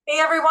Hey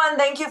everyone,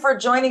 thank you for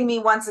joining me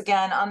once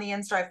again on the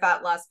inStriv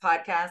Fat Loss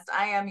Podcast.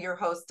 I am your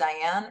host,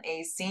 Diane,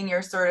 a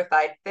senior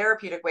certified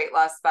therapeutic weight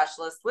loss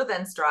specialist with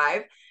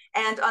inStriv.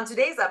 And on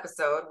today's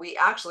episode, we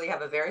actually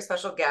have a very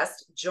special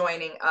guest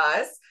joining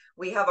us.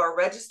 We have our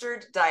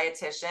registered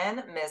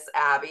dietitian, Miss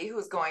Abby,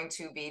 who's going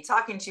to be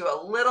talking to you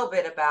a little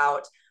bit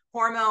about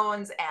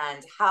hormones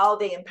and how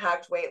they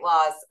impact weight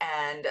loss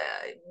and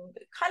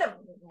kind of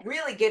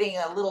really getting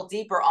a little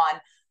deeper on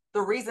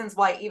the reasons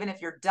why, even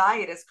if your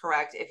diet is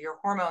correct, if your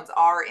hormones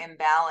are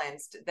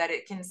imbalanced, that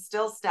it can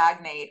still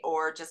stagnate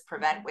or just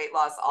prevent weight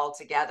loss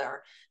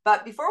altogether.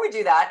 But before we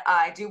do that,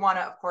 I do want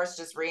to, of course,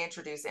 just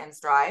reintroduce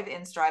inStriv.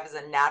 inStriv is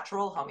a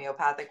natural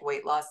homeopathic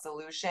weight loss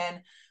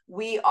solution.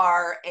 We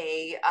are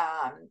a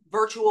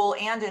virtual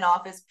and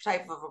in-office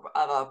type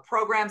of a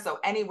program. So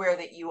anywhere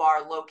that you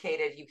are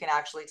located, you can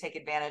actually take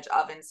advantage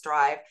of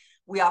inStriv.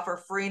 We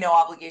offer free, no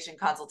obligation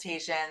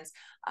consultations.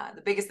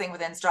 The biggest thing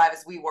with inStriv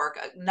is we work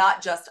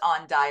not just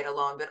on diet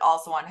alone, but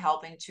also on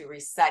helping to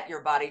reset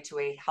your body to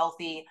a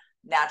healthy,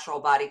 natural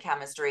body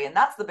chemistry. And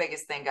that's the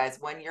biggest thing, guys.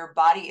 When your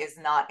body is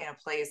not in a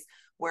place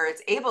where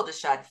it's able to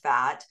shed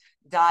fat,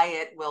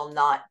 diet will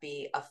not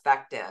be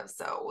effective.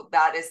 So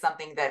that is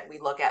something that we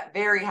look at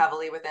very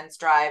heavily with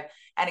inStriv.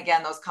 And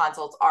again, those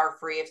consults are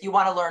free. If you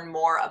want to learn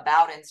more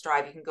about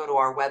inStriv, you can go to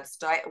our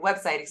website,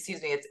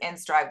 it's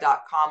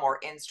inStriv.com or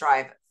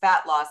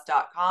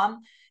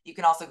inStrivFatLoss.com. You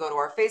can also go to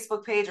our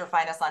Facebook page or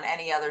find us on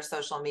any other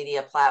social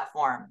media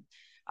platform.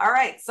 All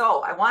right,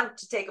 so I want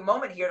to take a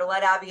moment here to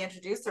let Abby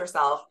introduce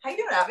herself. How you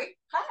doing, Abby?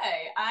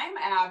 Hi, I'm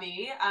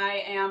Abby.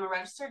 I am a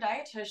registered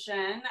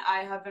dietitian. I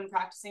have been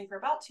practicing for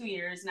about 2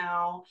 years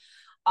now.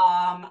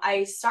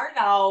 I started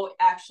out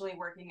actually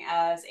working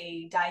as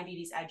a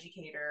diabetes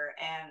educator,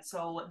 and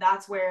so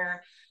that's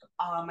where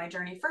my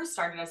journey first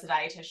started as a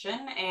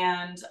dietitian.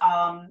 And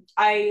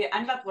I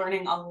ended up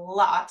learning a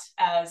lot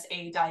as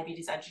a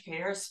diabetes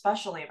educator,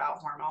 especially about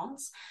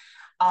hormones.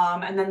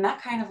 And then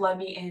that kind of led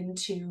me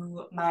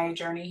into my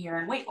journey here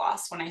in weight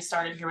loss when I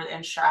started here with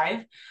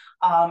inStriv.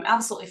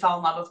 Absolutely fell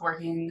in love with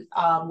working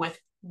with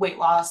weight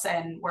loss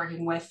and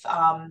working with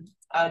a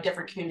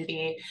different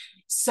community.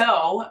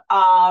 So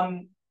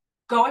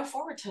going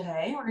forward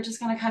today, we're just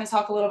going to kind of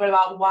talk a little bit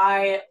about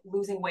why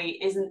losing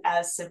weight isn't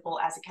as simple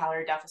as a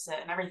calorie deficit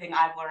and everything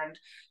I've learned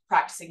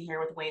practicing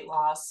here with weight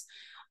loss.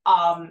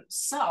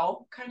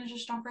 So kind of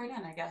just jump right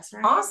in, I guess,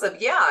 right? Awesome.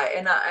 Yeah.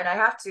 And I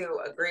have to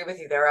agree with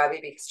you there, Abby,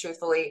 because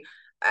truthfully,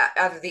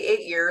 out of the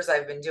 8 years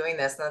I've been doing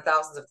this and the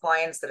thousands of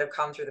clients that have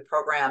come through the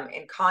program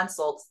in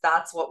consults,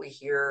 that's what we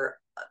hear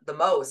the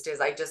most is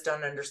I just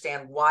don't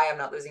understand why I'm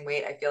not losing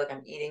weight. I feel like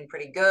I'm eating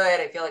pretty good.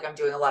 I feel like I'm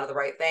doing a lot of the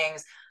right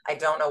things. I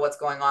don't know what's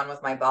going on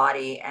with my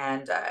body.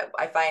 And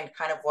I find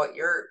kind of what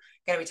you're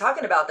going to be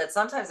talking about that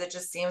sometimes it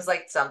just seems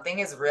like something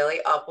is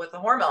really up with the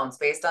hormones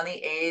based on the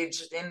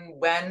age and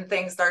when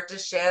things start to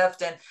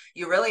shift. And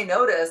you really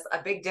notice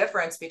a big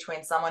difference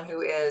between someone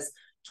who is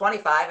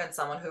 25 and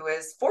someone who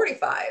is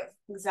 45.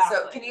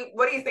 Exactly. So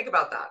what do you think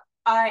about that?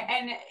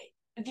 And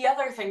the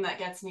other thing that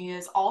gets me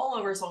is all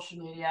over social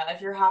media. If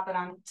you're hopping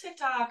on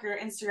TikTok or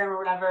Instagram or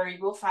whatever, you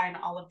will find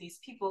all of these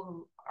people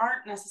who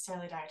aren't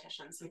necessarily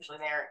dietitians. Usually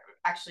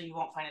actually, you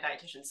won't find a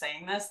dietitian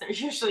saying this. They're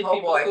usually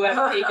people who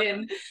have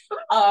taken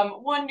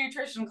one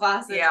nutrition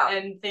class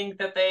and think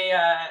that they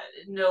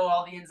know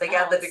all the ins and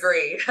outs. They got the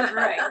degree.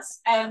 Right.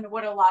 And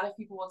what a lot of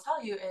people will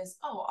tell you is,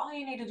 oh, all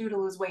you need to do to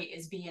lose weight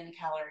is be in a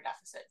calorie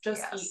deficit.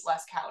 Just eat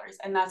less calories.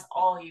 And that's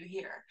all you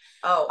hear.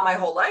 Oh, my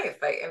whole life.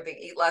 I think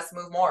eat less,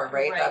 move more,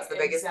 right? That's the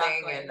biggest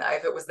thing. And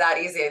if it was that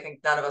easy, I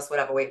think none of us would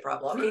have a weight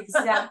problem.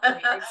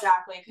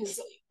 Exactly. Because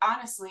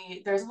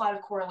honestly, there's a lot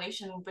of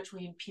correlation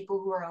between people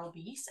who are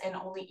obese and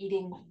only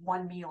eating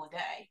one meal a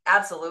day.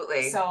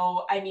 Absolutely.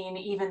 So, I mean,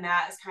 even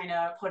that is kind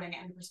of putting it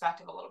in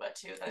perspective a little bit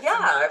too.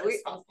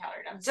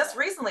 Just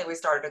recently we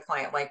started a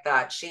client like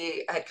that.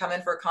 She had come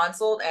in for a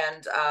consult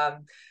and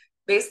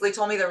basically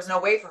told me there was no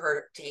way for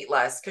her to eat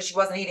less because she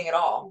wasn't eating at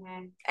all.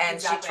 Mm-hmm.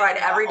 And she tried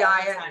every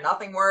diet and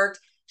nothing worked.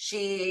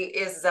 She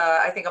is,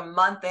 I think, a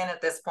month in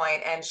at this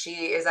point, and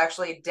she is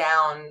actually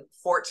down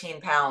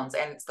 14 pounds.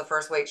 And it's the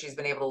first weight she's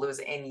been able to lose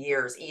in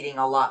years, eating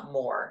a lot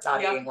more,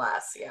 not eating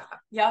less. Yeah.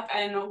 Yep.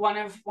 And one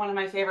of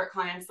my favorite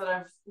clients that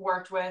I've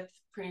worked with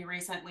pretty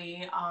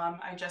recently,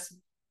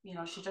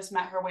 she just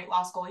met her weight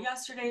loss goal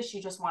yesterday.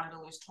 She just wanted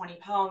to lose 20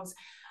 pounds.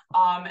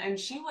 And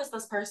she was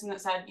this person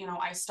that said,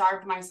 I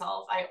starved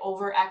myself, I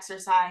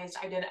over-exercised,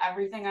 I did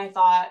everything I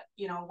thought,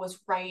 was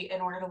right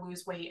in order to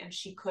lose weight, and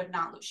she could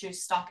not lose. She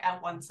was stuck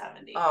at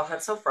 170. Oh,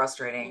 that's so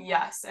frustrating.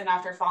 Yes. And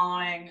after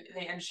following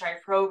the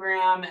inStriv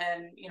program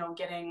and,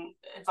 getting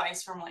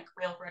advice from like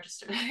real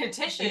registered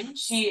dietitian,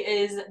 she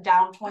is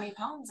down 20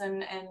 pounds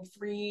in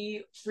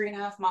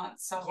 3.5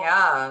 months. So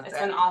yeah, it's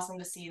been awesome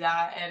to see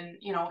that. And,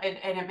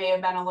 it may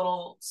have been a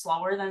little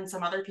slower than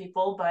some other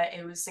people, but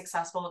it was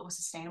successful. It was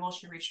sustainable.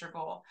 She reached her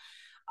goal.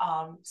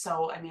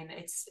 So, I mean,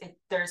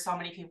 there's so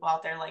many people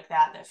out there like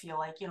that feel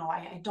like,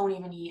 I don't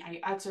even eat,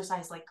 I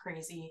exercise like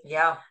crazy.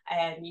 Yeah.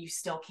 And you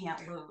still can't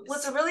lose. Well,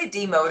 it's a really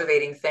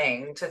demotivating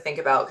thing to think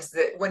about, because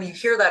when you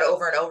hear that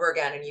over and over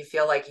again and you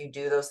feel like you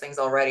do those things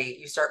already,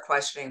 you start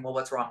questioning, well,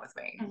 what's wrong with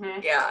me?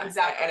 Mm-hmm. Yeah,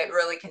 exactly. And it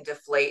really can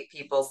deflate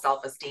people's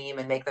self-esteem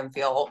and make them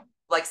feel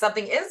like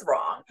something is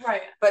wrong.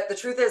 Right. But the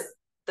truth is,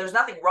 there's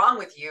nothing wrong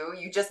with you.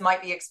 You just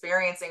might be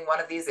experiencing one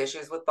of these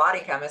issues with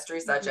body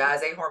chemistry, such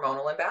as a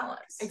hormonal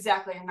imbalance.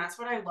 Exactly. And that's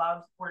what I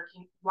love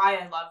why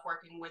I love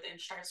working with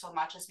inStriv so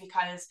much, is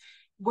because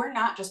we're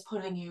not just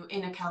putting you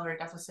in a calorie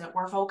deficit.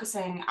 We're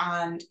focusing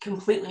on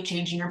completely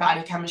changing your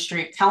body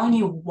chemistry, telling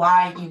you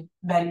why you've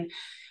been,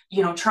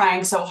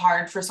 trying so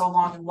hard for so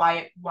long, and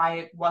why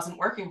it wasn't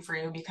working for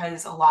you.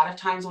 Because a lot of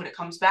times what it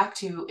comes back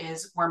to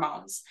is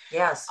hormones.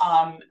 Yes.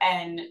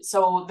 And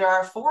so there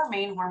are 4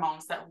 main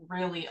hormones that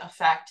really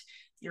affect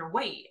your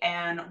weight,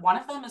 and one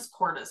of them is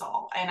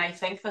cortisol. And I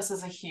think this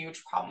is a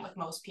huge problem with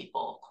most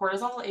people.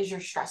 Cortisol is your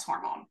stress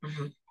hormone.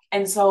 Mm-hmm.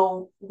 And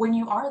so when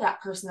you are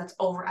that person that's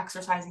over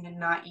exercising and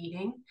not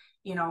eating,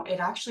 it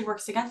actually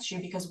works against you,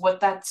 because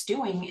what that's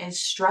doing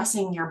is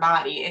stressing your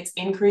body. It's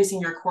increasing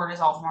your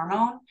cortisol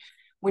hormone.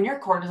 When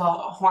your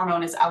cortisol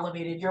hormone is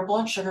elevated, your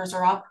blood sugars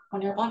are up.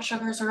 When your blood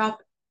sugars are up,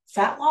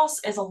 fat loss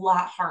is a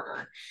lot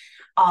harder.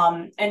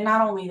 And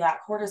not only that,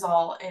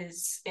 cortisol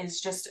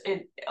is just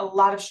a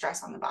lot of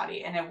stress on the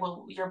body, and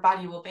your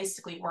body will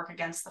basically work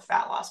against the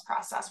fat loss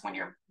process when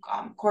your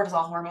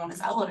cortisol hormone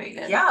is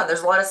elevated. Yeah,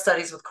 there's a lot of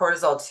studies with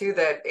cortisol too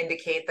that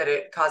indicate that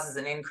it causes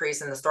an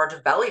increase in the storage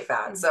of belly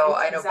fat. Mm-hmm. So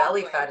I know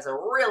belly fat is a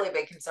really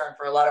big concern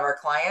for a lot of our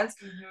clients.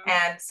 Mm-hmm.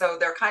 And so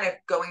they're kind of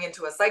going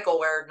into a cycle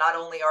where not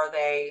only are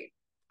they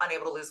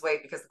unable to lose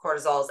weight because the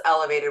cortisol is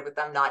elevated with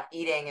them not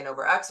eating and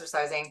over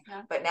exercising,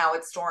 but now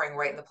it's storing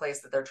right in the place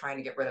that they're trying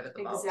to get rid of it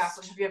the most.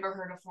 Exactly. Have you ever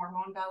heard of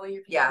hormone belly?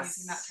 You're yes.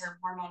 using that term,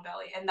 hormone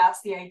belly. And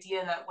that's the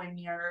idea that when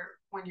your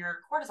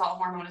cortisol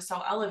hormone is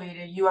so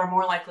elevated, you are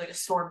more likely to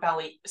store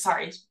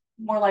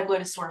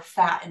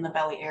fat in the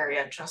belly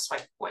area, just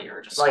like what you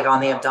were just like on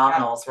the about.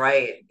 abdominals, yeah.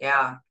 Right?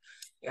 Yeah.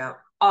 Yeah.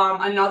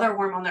 Another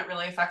hormone that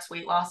really affects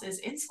weight loss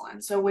is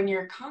insulin. So when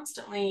you're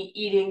constantly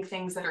eating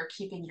things that are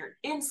keeping your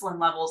insulin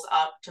levels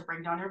up to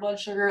bring down your blood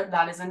sugar,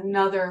 that is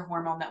another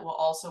hormone that will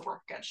also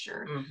work against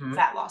your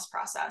fat loss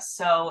process.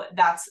 So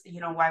that's,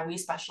 why we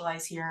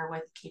specialize here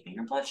with keeping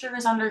your blood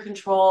sugars under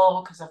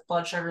control, because if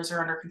blood sugars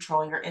are under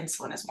control, your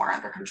insulin is more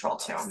under control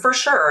too. For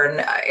sure. And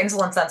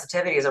insulin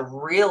sensitivity is a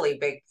really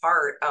big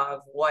part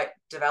of what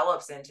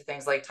develops into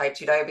things like type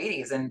 2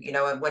 diabetes. And,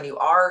 when you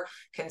are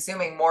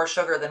consuming more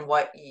sugar than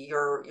what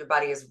your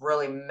body is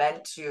really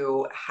meant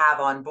to have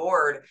on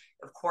board,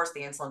 of course,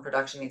 the insulin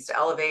production needs to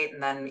elevate.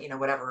 And then,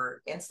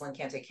 whatever insulin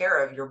can't take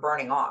care of, you're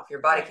burning off.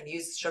 Your body can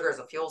use sugar as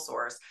a fuel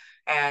source.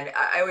 And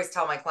I always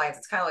tell my clients,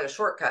 it's kind of like a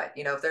shortcut.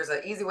 If there's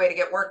an easy way to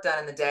get work done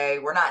in the day,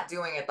 we're not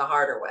doing it the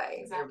harder way.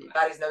 Exactly. Your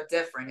body's no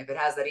different. If it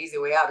has that easy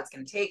way out, it's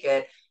going to take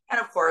it. And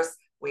of course,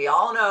 we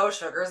all know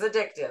sugar is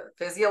addictive,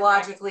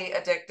 physiologically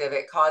addictive.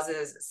 It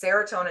causes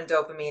serotonin,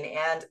 dopamine,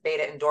 and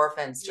beta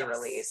endorphins to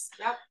release.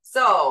 Yep.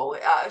 So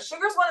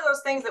sugar is one of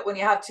those things that when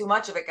you have too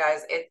much of it,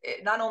 guys,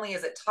 it not only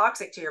is it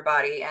toxic to your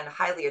body and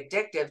highly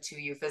addictive to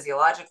you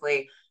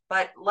physiologically,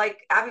 but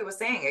like Abby was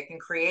saying, it can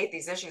create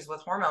these issues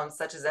with hormones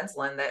such as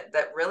insulin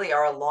that really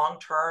are a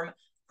long-term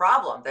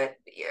problem that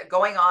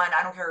going on.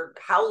 I don't care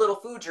how little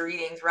food you're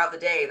eating throughout the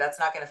day, that's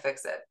not going to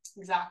fix it.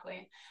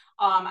 Exactly.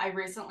 I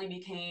recently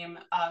became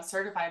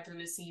certified through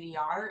the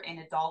CDR in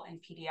adult and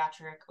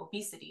pediatric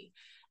obesity.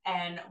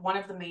 And one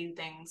of the main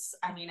things,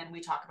 and we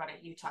talk about it,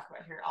 you talk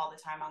about it here all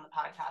the time on the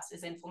podcast,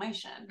 is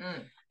inflammation.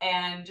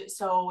 And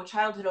so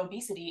childhood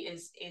obesity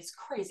is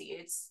crazy.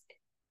 It's,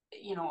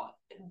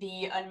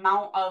 the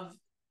amount of,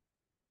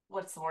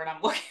 what's the word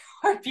I'm looking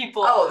for?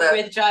 People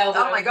with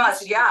childhood oh my gosh,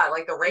 yeah,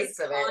 like the rates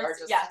of it are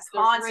just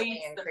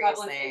constantly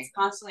increasing. It's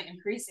constantly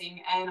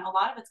increasing. And a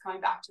lot of it's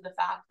coming back to the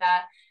fact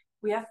that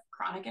we have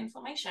chronic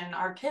inflammation.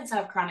 Our kids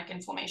have chronic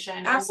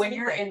inflammation. Absolutely. And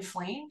when you're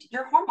inflamed,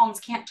 your hormones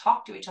can't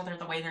talk to each other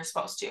the way they're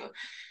supposed to.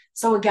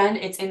 So again,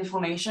 it's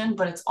inflammation,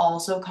 but it's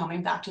also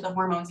coming back to the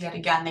hormones yet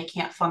again. They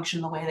can't function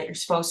the way that you're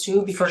supposed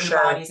to because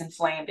your body's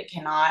inflamed. It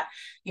cannot,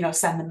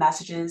 send the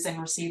messages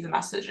and receive the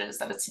messages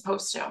that it's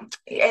supposed to.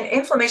 And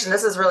inflammation,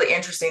 this is really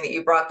interesting that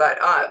you brought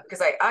that up,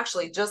 because I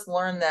actually just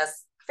learned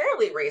this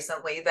fairly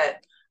recently,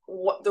 that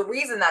the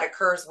reason that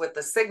occurs with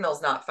the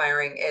signals not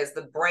firing is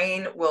the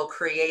brain will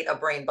create a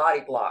brain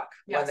body block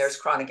when there's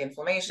chronic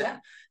inflammation. Yeah.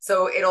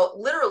 So it'll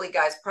literally,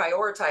 guys,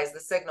 prioritize the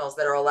signals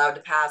that are allowed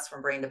to pass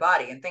from brain to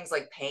body, and things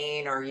like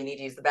pain, or you need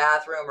to use the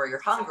bathroom, or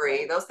you're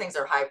hungry. Those things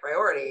are high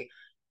priority.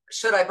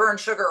 Should I burn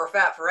sugar or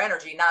fat for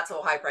energy? Not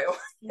so high priority.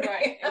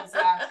 Right,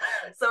 exactly.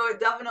 So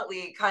it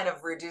definitely kind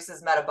of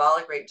reduces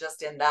metabolic rate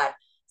just in that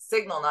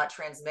signal not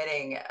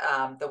transmitting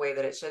the way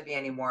that it should be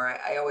anymore.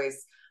 I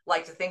always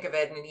like to think of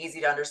it in an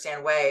easy to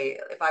understand way.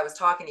 If I was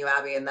talking to you,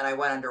 Abby, and then I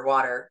went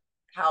underwater,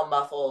 how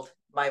muffled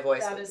my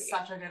voice would be. That is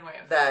such a good way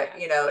of that,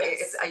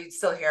 you'd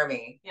still hear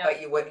me,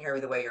 but you wouldn't hear me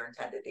the way you're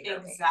intended to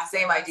hear me.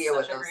 Same idea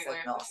with those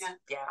signals.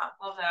 Yeah.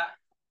 Love that.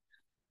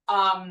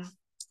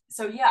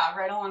 So yeah,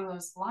 right along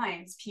those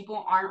lines,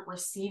 people aren't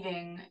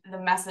receiving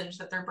the message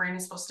that their brain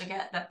is supposed to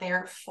get, that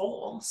they're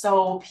full.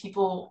 So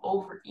people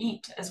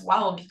overeat as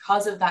well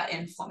because of that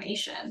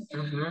inflammation.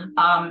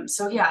 Mm-hmm.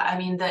 So yeah, I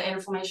mean, the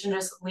inflammation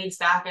just leads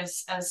back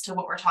as to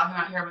what we're talking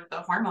about here with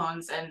the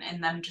hormones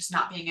and them just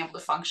not being able to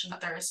function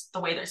the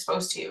way they're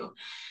supposed to.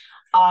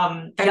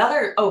 Go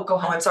ahead. Oh,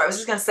 I'm sorry. I was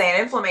just going to say, in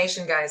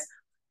inflammation, guys,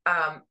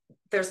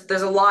 there's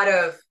a lot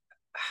of,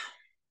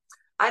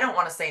 I don't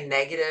want to say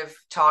negative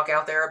talk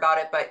out there about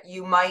it, but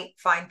you might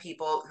find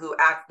people who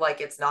act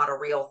like it's not a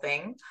real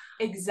thing.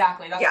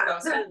 Exactly. That's what I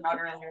was talking about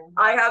earlier.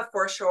 I have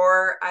for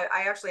sure.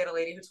 I actually had a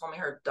lady who told me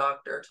her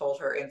doctor told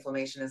her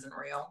inflammation isn't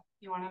real.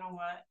 You want to know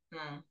what?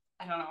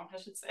 I don't know if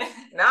I should say.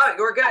 No,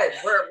 you're good.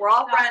 We're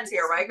all friends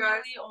here, right,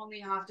 guys? You really only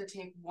have to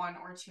take 1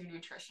 or 2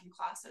 nutrition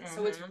classes.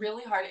 So it's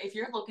really hard. If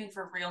you're looking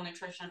for real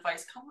nutrition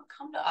advice,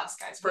 come to us,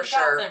 guys. For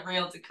sure. Got the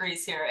real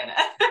degrees here in it.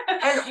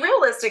 And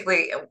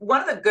realistically,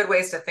 one of the good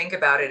ways to think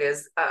about it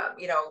is,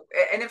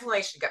 an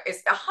inflammation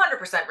is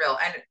 100% real.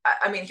 And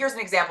I mean, here's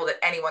an example that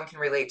anyone can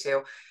relate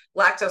to.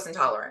 Lactose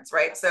intolerance,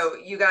 right? So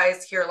you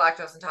guys hear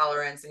lactose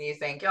intolerance and you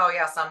think, oh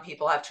yeah, some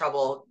people have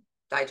trouble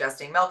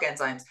digesting milk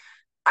enzymes.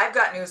 I've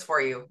got news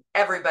for you.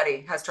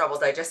 Everybody has trouble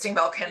digesting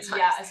milk enzymes.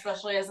 Yeah,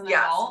 especially as an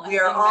adult. We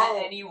are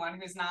all anyone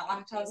who's not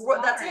lactose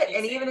intolerant. That's it.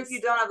 And even if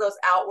you don't have those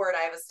outward,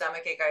 I have a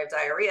stomach ache, I have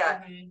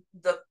diarrhea,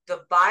 the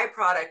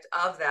byproduct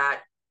of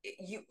that,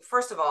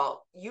 first of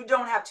all, you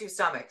don't have 2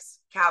 stomachs.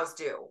 Cows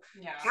do.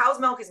 Yeah. Cow's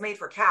milk is made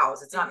for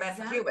cows. It's not meant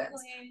for humans.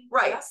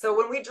 Right. Yeah. So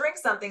when we drink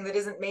something that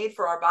isn't made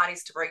for our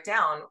bodies to break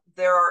down,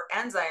 there are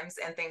enzymes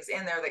and things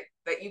in there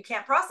that you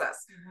can't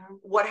process.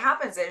 What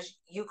happens is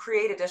you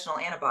create additional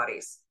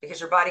antibodies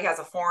because your body has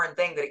a foreign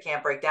thing that it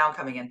can't break down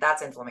coming in.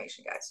 That's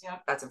inflammation, guys.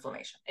 Yep. That's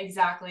inflammation.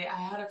 Exactly. I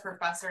had a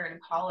professor in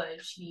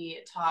college. He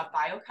taught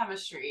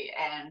biochemistry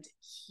and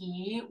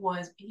he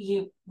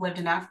lived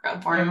in Africa,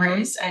 born and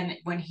raised. And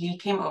when he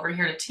came over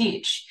here to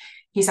teach,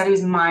 he said he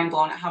was mind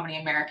blown at how many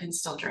Americans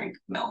still drink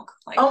milk.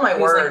 Like, oh my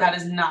word. Like, that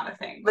is not a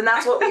thing. But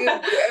that's what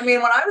I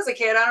mean, when I was a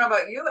kid, I don't know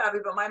about you, Abby,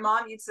 but my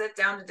mom, you'd sit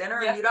down to dinner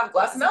and you'd have a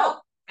glass of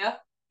milk.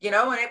 Yep. And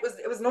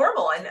it was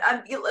normal.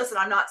 And listen,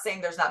 I'm not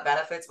saying there's not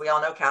benefits. We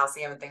all know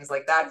calcium and things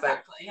like that.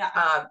 Exactly,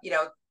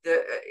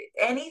 but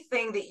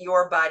anything that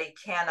your body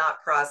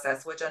cannot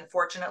process, which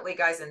unfortunately,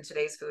 guys, in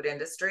today's food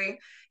industry,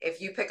 if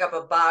you pick up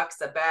a box,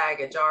 a bag,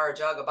 a jar, a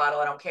jug, a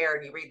bottle, I don't care,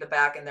 and you read the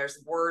back and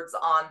there's words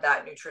on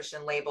that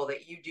nutrition label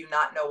that you do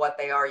not know what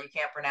they are, you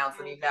can't pronounce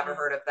them, you've never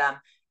heard of them,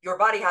 your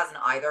body hasn't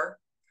either.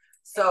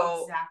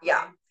 So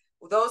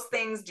those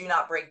things do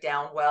not break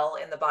down well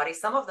in the body.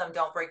 Some of them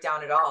don't break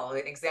down at all.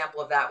 An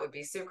example of that would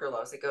be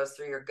sucralose. It goes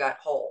through your gut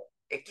whole.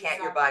 It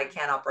can't, your body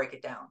cannot break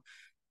it down.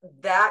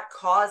 That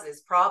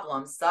causes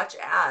problems such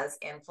as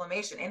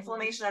inflammation.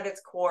 Inflammation at its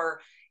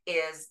core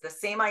is the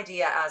same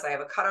idea as I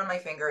have a cut on my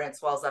finger and it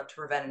swells up to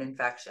prevent an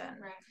infection.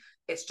 Right.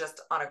 It's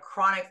just on a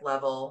chronic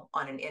level,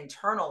 on an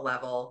internal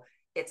level,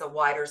 it's a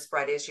wider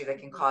spread issue that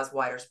can cause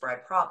wider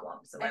spread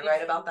problems. Am I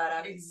right about that,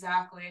 Abby?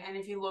 Exactly. And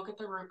if you look at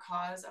the root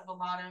cause of a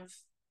lot of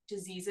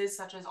diseases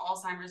such as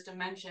Alzheimer's,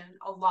 dementia,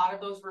 a lot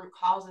of those root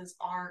causes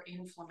are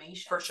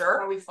inflammation. For sure.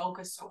 That's why we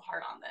focus so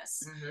hard on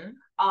this.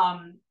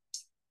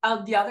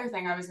 The other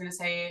thing I was going to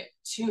say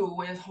too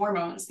with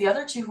hormones, the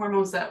other 2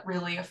 hormones that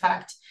really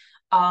affect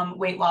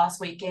weight loss,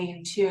 weight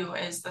gain too,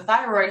 is the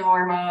thyroid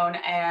hormone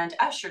and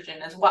estrogen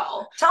as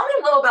well. Tell me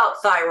a little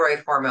about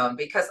thyroid hormone,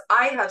 because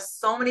I have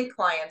so many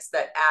clients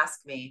that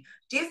ask me,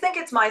 do you think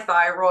it's my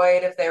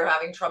thyroid if they're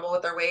having trouble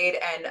with their weight?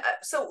 And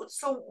so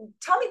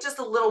tell me just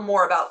a little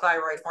more about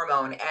thyroid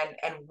hormone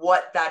and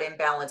what that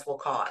imbalance will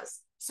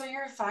cause. So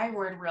your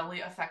thyroid really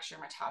affects your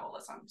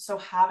metabolism. So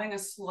having a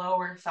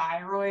slower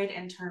thyroid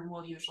in turn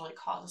will usually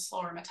cause a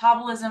slower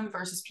metabolism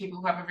versus people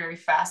who have a very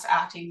fast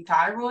acting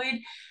thyroid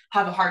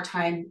have a hard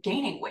time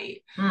gaining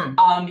weight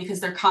because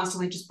they're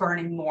constantly just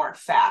burning more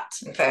fat.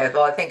 Okay,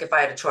 well, I think if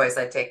I had a choice,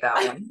 I'd take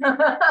that one.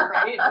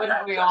 Right?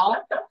 Wouldn't we all?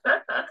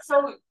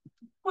 So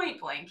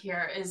point blank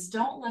here is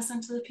don't listen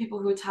to the people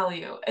who tell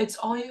you it's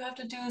all you have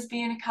to do is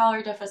be in a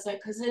calorie deficit,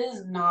 because it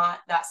is not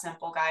that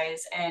simple,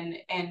 guys. And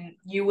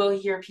you will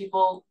hear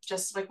people,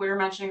 just like we were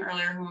mentioning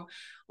earlier, who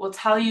will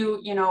tell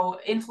you,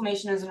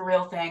 inflammation isn't a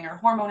real thing or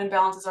hormone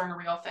imbalances aren't a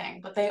real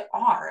thing, but they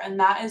are. And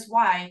that is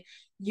why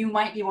you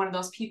might be one of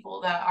those people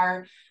that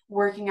are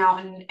working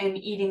out and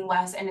eating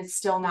less and it's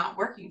still not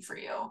working for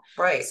you.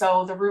 Right.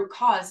 So the root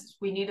cause,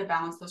 we need to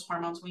balance those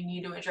hormones. We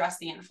need to address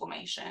the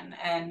inflammation,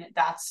 and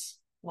that's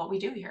what we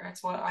do here.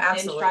 It's what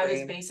inStriv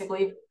is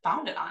basically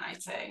founded on,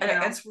 I'd say.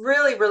 And it's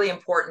really, really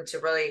important to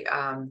really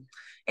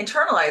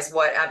internalize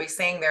what Abby's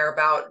saying there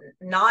about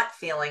not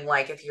feeling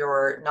like if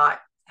you're not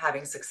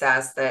having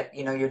success that,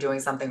 you're doing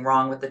something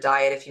wrong with the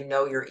diet. If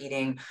you're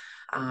eating,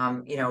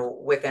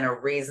 within a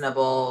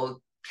reasonable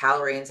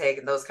calorie intake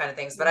and those kind of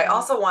things. But I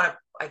also I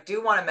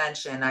do want to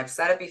mention, I've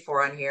said it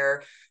before on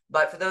here,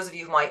 but for those of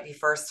you who might be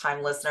first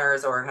time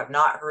listeners or have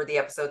not heard the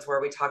episodes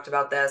where we talked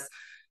about this,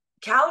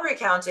 calorie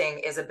counting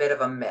is a bit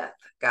of a myth,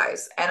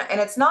 guys. And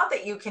it's not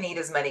that you can eat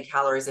as many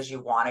calories as you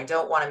want. I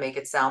don't want to make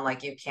it sound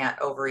like you can't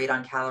overeat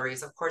on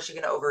calories. Of course, you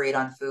can overeat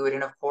on food.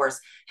 And of course,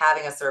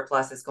 having a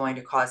surplus is going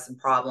to cause some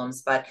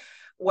problems. But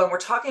when we're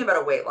talking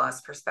about a weight loss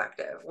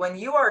perspective, when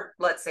you are,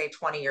 let's say,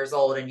 20 years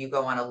old and you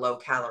go on a low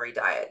calorie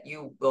diet,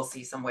 you will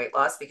see some weight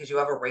loss because you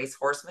have a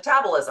racehorse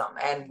metabolism.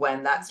 And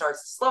when that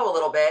starts to slow a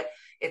little bit,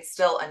 it's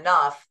still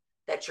enough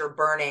that you're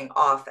burning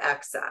off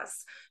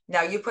excess.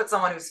 Now, you put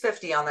someone who's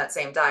 50 on that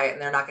same diet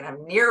and they're not going to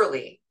have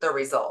nearly the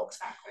result.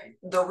 Exactly.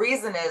 The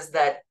reason is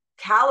that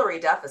calorie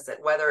deficit,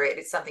 whether it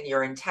is something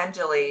you're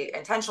intentionally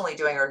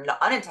doing or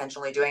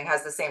unintentionally doing,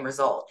 has the same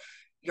result.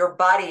 Your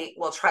body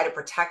will try to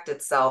protect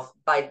itself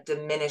by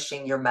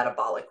diminishing your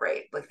metabolic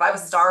rate. Like if I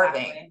was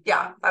starving, if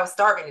I was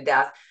starving to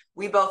death,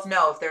 we both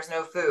know if there's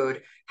no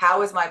food,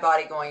 how is my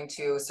body going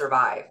to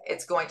survive?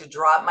 It's going to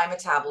drop my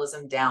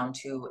metabolism down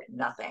to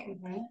nothing.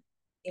 Mm-hmm.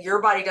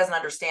 Your body doesn't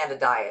understand a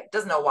diet,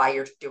 doesn't know why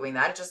you're doing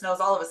that. It just knows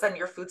all of a sudden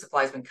your food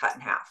supply has been cut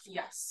in half.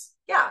 Yes.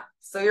 Yeah.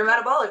 So your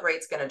metabolic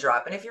rate's going to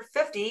drop. And if you're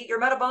 50, your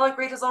metabolic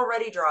rate has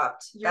already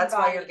dropped. That's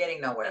why you're getting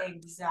nowhere.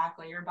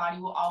 Exactly. Your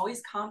body will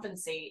always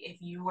compensate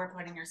if you are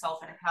putting yourself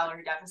in a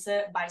calorie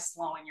deficit by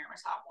slowing your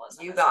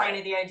metabolism. You got kind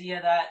of the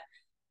idea that,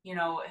 you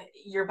know,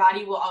 your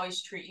body will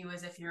always treat you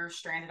as if you're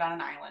stranded on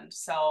an island.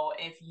 So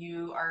if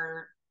you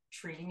are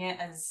treating it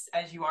as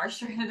you are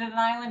stranded on an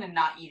island and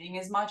not eating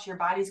as much, your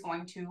body's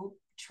going to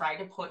try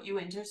to put you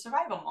into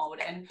survival mode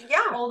and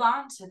hold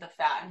on to the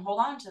fat and hold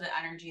on to the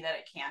energy that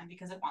it can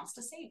because it wants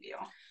to save you.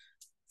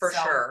 For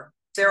sure.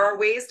 There are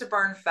ways to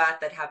burn fat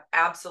that have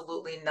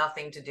absolutely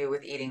nothing to do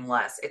with eating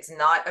less. It's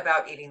not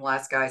about eating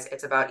less, guys.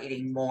 It's about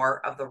eating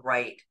more of the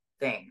right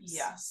things.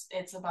 Yes.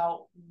 It's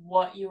about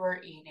what you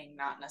are eating,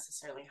 not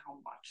necessarily how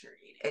much you're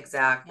eating.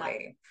 Exactly.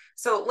 Yeah.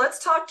 So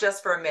let's talk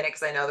just for a minute,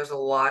 because I know there's a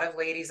lot of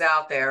ladies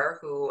out there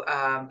who,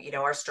 you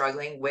know, are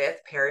struggling with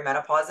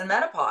perimenopause and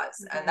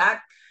menopause. Mm-hmm. And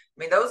that, I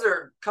mean, those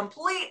are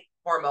complete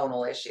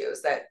hormonal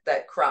issues that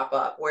crop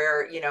up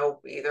where, you know,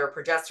 either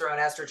progesterone,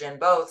 estrogen,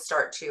 both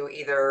start to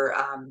either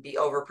be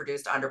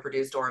overproduced,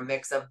 underproduced, or a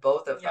mix of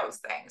both of those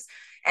things.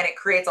 And it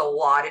creates a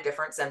lot of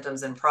different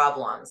symptoms and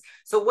problems.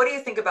 So what do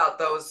you think about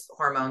those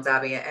hormones,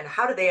 Abby, and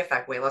how do they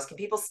affect weight loss? Can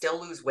people still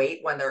lose weight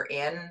when they're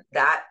in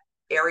that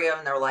area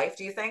in their life,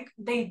 do you think?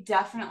 They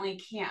definitely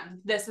can.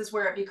 This is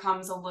where it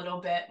becomes a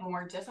little bit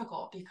more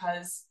difficult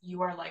because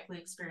you are likely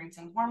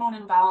experiencing hormone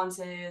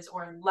imbalances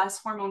or less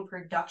hormone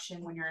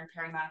production when you're in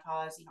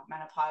perimenopause, you know,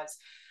 menopause.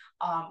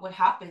 What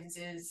happens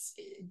is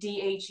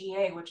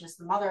DHEA, which is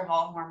the mother of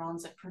all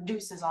hormones, it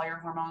produces all your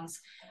hormones,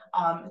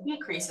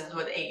 decreases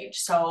with age.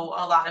 So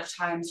a lot of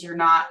times you're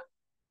not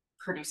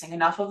producing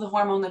enough of the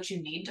hormone that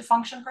you need to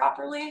function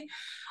properly.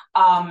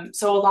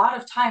 So a lot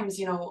of times,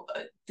 you know,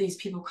 these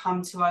people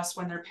come to us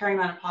when they're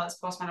perimenopause,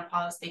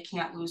 postmenopause, they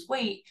can't lose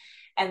weight.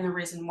 And the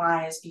reason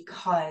why is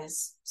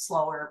because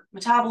slower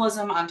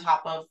metabolism on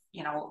top of,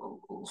 you know,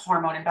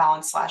 hormone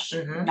imbalance /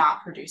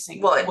 not producing.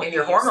 Well, and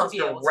your hormones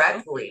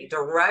directly,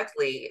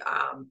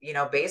 you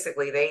know,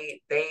 basically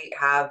they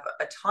have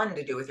a ton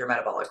to do with your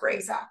metabolic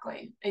rate.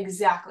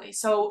 Exactly.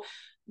 So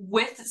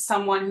with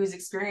someone who's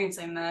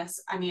experiencing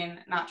this, I mean,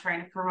 not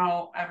trying to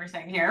promote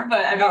everything here,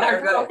 but I mean,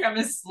 our program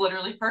is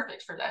literally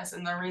perfect for this.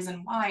 And the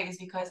reason why is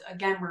because,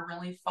 again, we're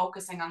really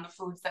focusing on the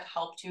foods that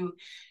help to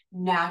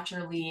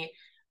naturally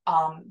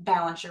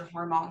balance your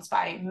hormones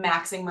by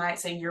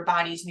maximizing your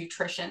body's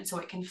nutrition so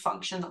it can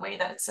function the way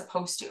that it's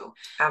supposed to.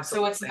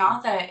 Absolutely. So it's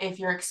not that if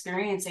you're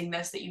experiencing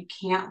this that you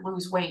can't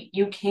lose weight.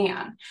 You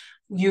can.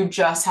 You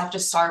just have to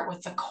start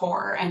with the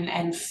core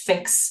and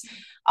fix,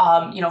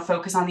 you know,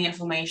 focus on the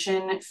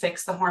inflammation,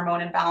 fix the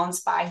hormone imbalance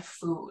by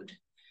food.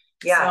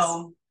 Yes.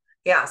 So,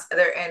 yes.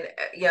 And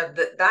yeah,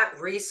 that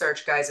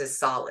research, guys, is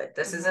solid.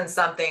 This isn't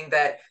something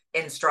that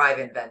inStriv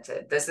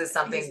invented. This is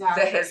something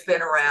that has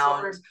been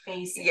around.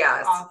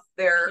 Yes.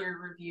 There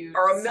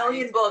are a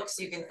million books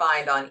you can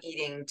find on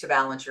eating to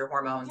balance your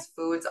hormones.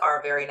 Foods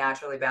are very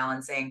naturally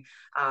balancing.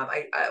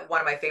 One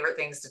of my favorite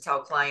things to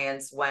tell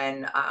clients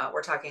when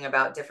we're talking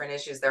about different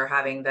issues they're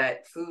having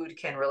that food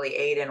can really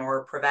aid in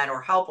or prevent or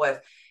help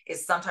with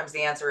is sometimes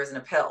the answer isn't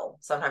a pill.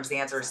 Sometimes the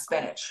answer is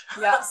spinach.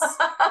 Yes,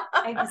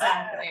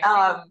 exactly.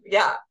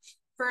 Yeah.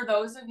 For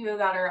those of you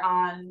that are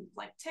on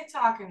like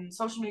TikTok and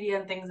social media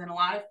and things, and a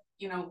lot of,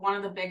 you know, one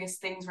of the biggest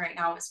things right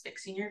now is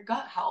fixing your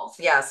gut health.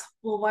 Yes.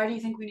 Well, why do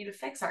you think we need to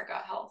fix our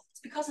gut health?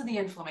 It's because of the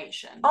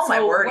inflammation. Oh,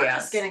 my word, we're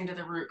just getting to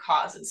the root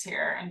causes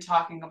here and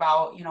talking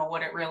about, you know,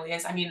 what it really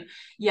is. I mean,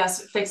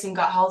 yes, fixing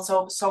gut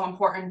health so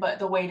important, but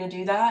the way to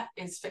do that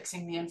is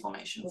fixing the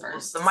inflammation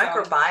first. The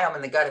microbiome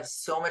in the gut has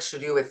so much to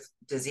do with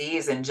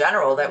disease in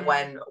general that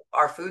when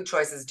our food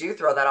choices do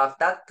throw that off,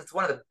 that's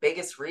one of the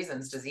biggest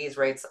reasons disease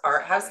rates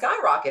have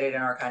skyrocketed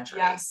in our country.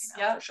 Yes,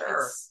 you know, for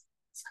sure.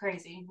 It's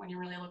crazy when you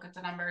really look at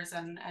the numbers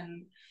and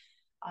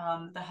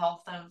the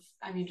health of,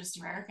 I mean, just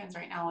Americans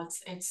right now.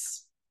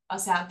 It's a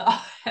sad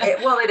thought.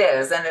 Well, it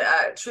is. And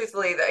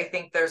truthfully, I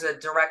think there's a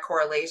direct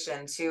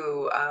correlation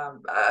to,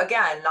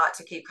 again, not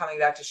to keep coming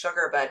back to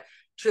sugar, but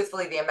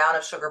truthfully, the amount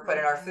of sugar put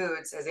in our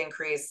foods has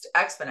increased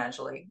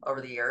exponentially over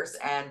the years.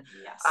 And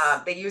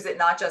they use it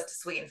not just to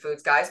sweeten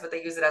foods, guys, but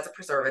they use it as a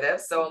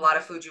preservative. So a lot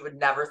of foods you would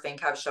never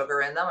think have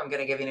sugar in them. I'm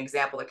going to give you an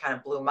example that kind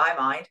of blew my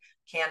mind.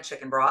 Canned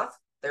chicken broth.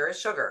 There is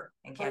sugar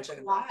in canned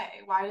chicken broth.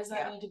 Why does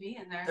that need to be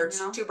in there?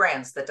 There's 2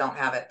 brands that don't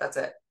have it. That's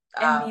it.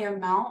 And the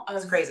amount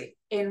of crazy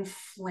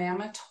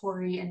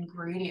inflammatory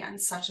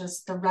ingredients such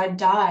as the red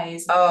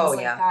dyes and things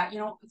like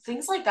that,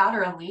 things like that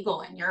are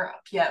illegal in Europe,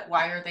 yet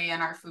why are they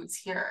in our foods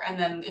here? And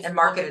then if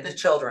marketed to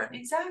children.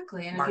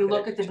 Exactly. And if you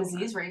look at the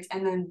disease rates,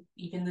 and then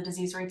even the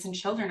disease rates in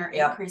children are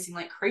increasing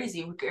like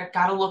crazy. We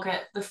gotta look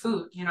at the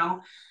food, If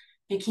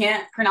you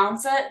can't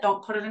pronounce it,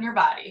 don't put it in your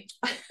body.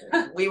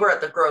 We were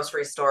at the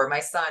grocery store. My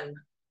son,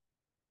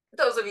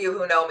 those of you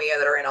who know me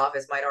that are in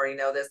office might already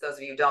know this. Those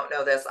of you who don't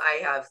know this,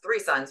 I have 3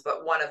 sons,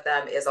 but one of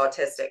them is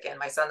autistic. And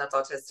my son that's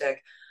autistic,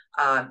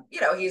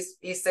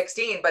 he's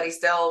 16, but he's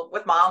still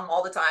with mom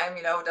all the time,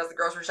 does the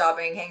grocery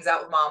shopping, hangs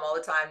out with mom all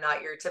the time.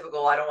 Not your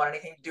typical, I don't want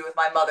anything to do with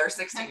my mother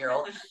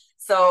 16-year-old.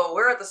 So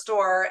we're at the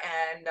store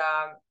and,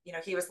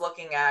 he was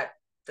looking at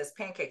this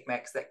pancake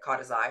mix that caught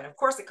his eye. And of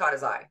course it caught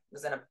his eye. It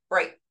was in a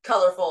bright,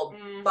 colorful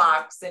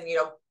box and,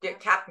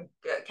 Captain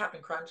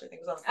Crunch, I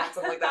think was on the front,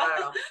 something like that. I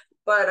don't know.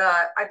 But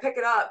I pick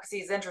it up because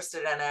he's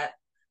interested in it.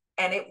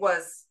 And it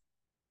was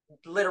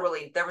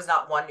literally, there was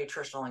not one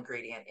nutritional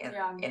ingredient in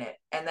it.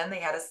 And then they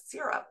had a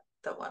syrup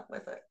that went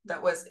with it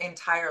that was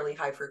entirely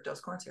high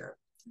fructose corn syrup.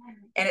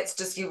 And it's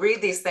just, you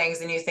read these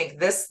things and you think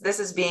this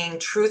is being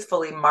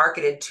truthfully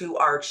marketed to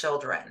our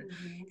children.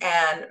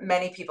 And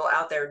many people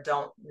out there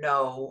don't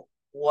know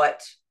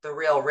what the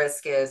real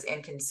risk is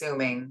in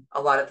consuming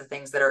a lot of the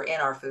things that are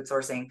in our food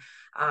sourcing.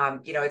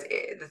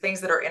 The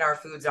things that are in our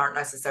foods aren't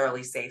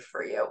necessarily safe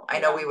for you. I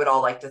know we would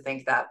all like to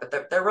think that,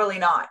 but they're really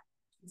not.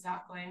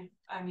 Exactly.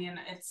 I mean,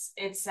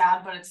 it's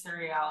sad, but it's the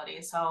reality.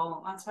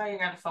 So that's why you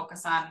got to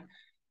focus on,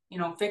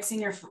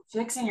 fixing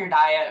your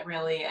diet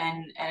really,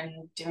 and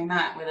doing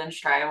that with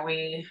inStriv.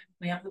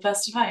 We have the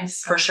best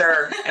advice. For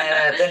sure.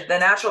 And the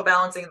natural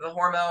balancing of the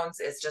hormones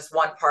is just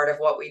one part of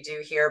what we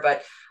do here.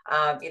 But,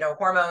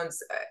 hormones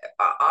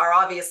are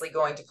obviously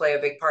going to play a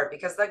big part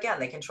because, again,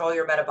 they control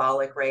your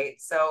metabolic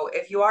rate. So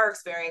if you are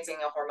experiencing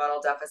a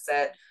hormonal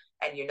deficit,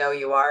 and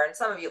you are, and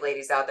some of you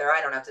ladies out there,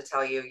 I don't have to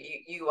tell you,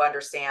 you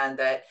understand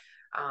that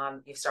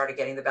you've started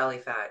getting the belly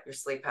fat, your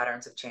sleep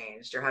patterns have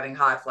changed, you're having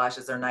hot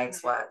flashes or night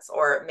sweats,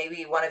 or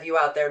maybe one of you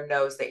out there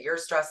knows that your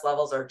stress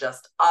levels are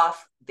just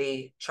off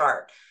the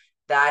chart.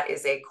 That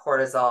is a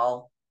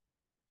cortisol,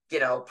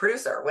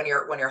 producer. When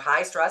you're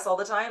high stress all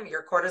the time,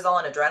 your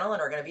cortisol and adrenaline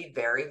are going to be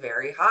very,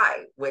 very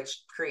high,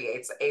 which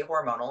creates a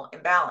hormonal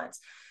imbalance.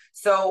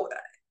 So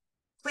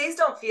please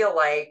don't feel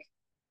like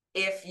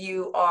if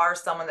you are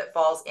someone that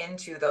falls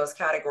into those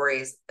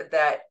categories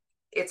that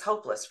it's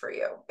hopeless for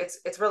you.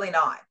 It's really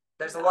not.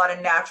 There's a lot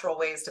of natural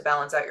ways to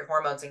balance out your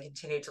hormones and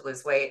continue to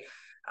lose weight.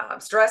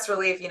 Stress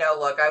relief,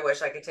 look, I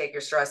wish I could take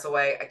your stress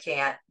away. I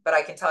can't, but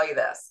I can tell you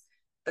this.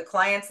 The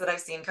clients that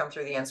I've seen come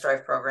through the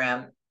inStriv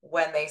program,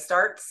 when they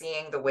start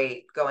seeing the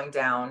weight going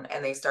down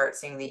and they start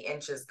seeing the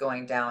inches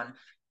going down,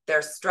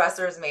 their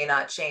stressors may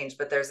not change,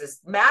 but there's this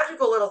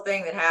magical little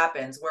thing that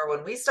happens where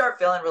when we start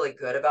feeling really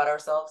good about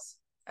ourselves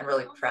and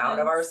really proud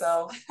of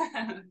ourselves,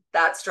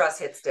 that stress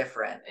hits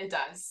different. It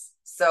does.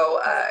 So,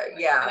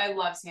 And I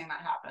love seeing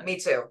that happen. Me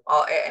too.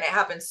 And it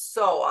happens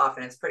so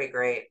often. It's pretty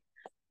great.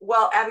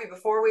 Well, Abby,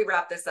 before we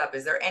wrap this up,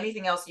 is there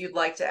anything else you'd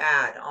like to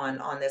add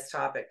on this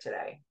topic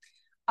today?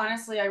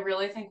 Honestly, I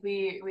really think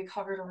we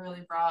covered a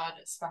really broad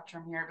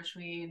spectrum here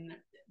between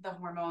the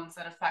hormones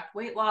that affect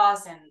weight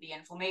loss and the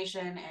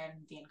inflammation, and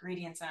the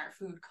ingredients in our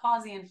food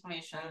cause the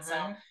inflammation.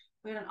 So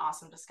we had an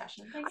awesome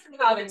discussion. Thanks for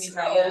having me,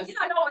 Diane.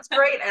 Yeah, no, it's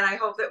great. And I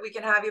hope that we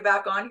can have you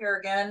back on here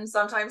again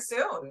sometime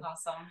soon.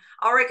 Awesome.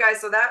 All right,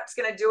 guys. So that's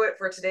going to do it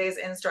for today's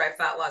inStriv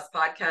Fat Loss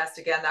Podcast.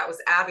 Again, that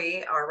was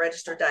Abby, our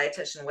registered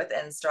dietitian with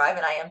inStriv.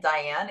 And I am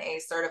Diane, a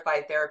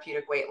certified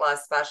therapeutic weight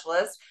loss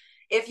specialist.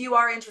 If you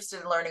are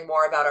interested in learning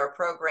more about our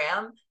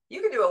program,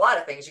 you can do a lot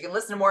of things. You can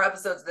listen to more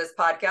episodes of this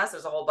podcast.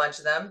 There's a whole bunch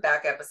of them,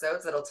 back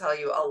episodes, that'll tell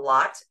you a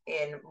lot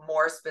in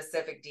more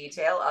specific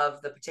detail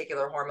of the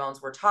particular hormones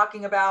we're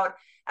talking about,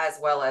 as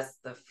well as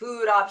the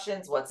food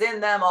options, what's in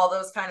them, all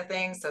those kind of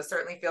things. So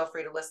certainly feel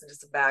free to listen to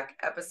some back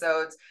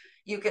episodes.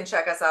 You can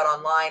check us out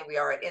online. We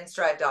are at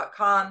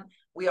inStriv.com.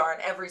 We are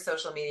on every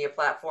social media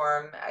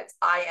platform. It's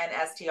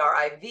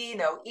inStriv,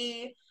 no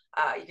E.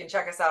 You can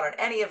check us out on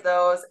any of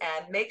those,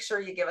 and make sure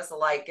you give us a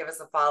like, give us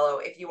a follow.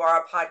 If you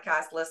are a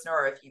podcast listener,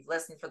 or if you've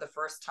listened for the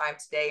first time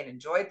today and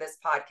enjoyed this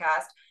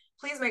podcast,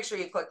 please make sure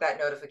you click that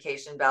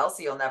notification bell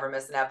so you'll never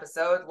miss an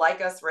episode.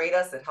 Like us, rate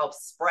us. It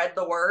helps spread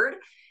the word.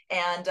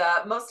 And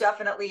most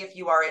definitely, if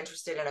you are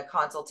interested in a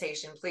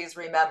consultation, please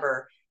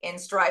remember,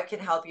 inStriv can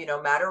help you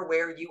no matter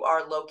where you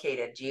are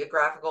located.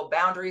 Geographical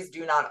boundaries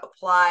do not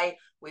apply.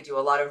 We do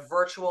a lot of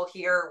virtual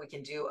here. We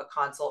can do a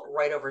consult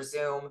right over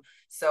Zoom.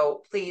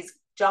 So please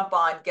jump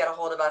on, get a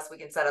hold of us. We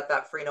can set up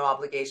that free, no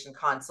obligation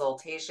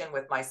consultation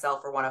with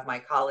myself or one of my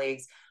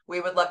colleagues.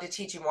 We would love to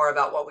teach you more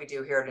about what we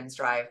do here at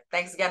inStriv.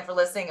 Thanks again for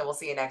listening, and we'll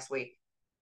see you next week.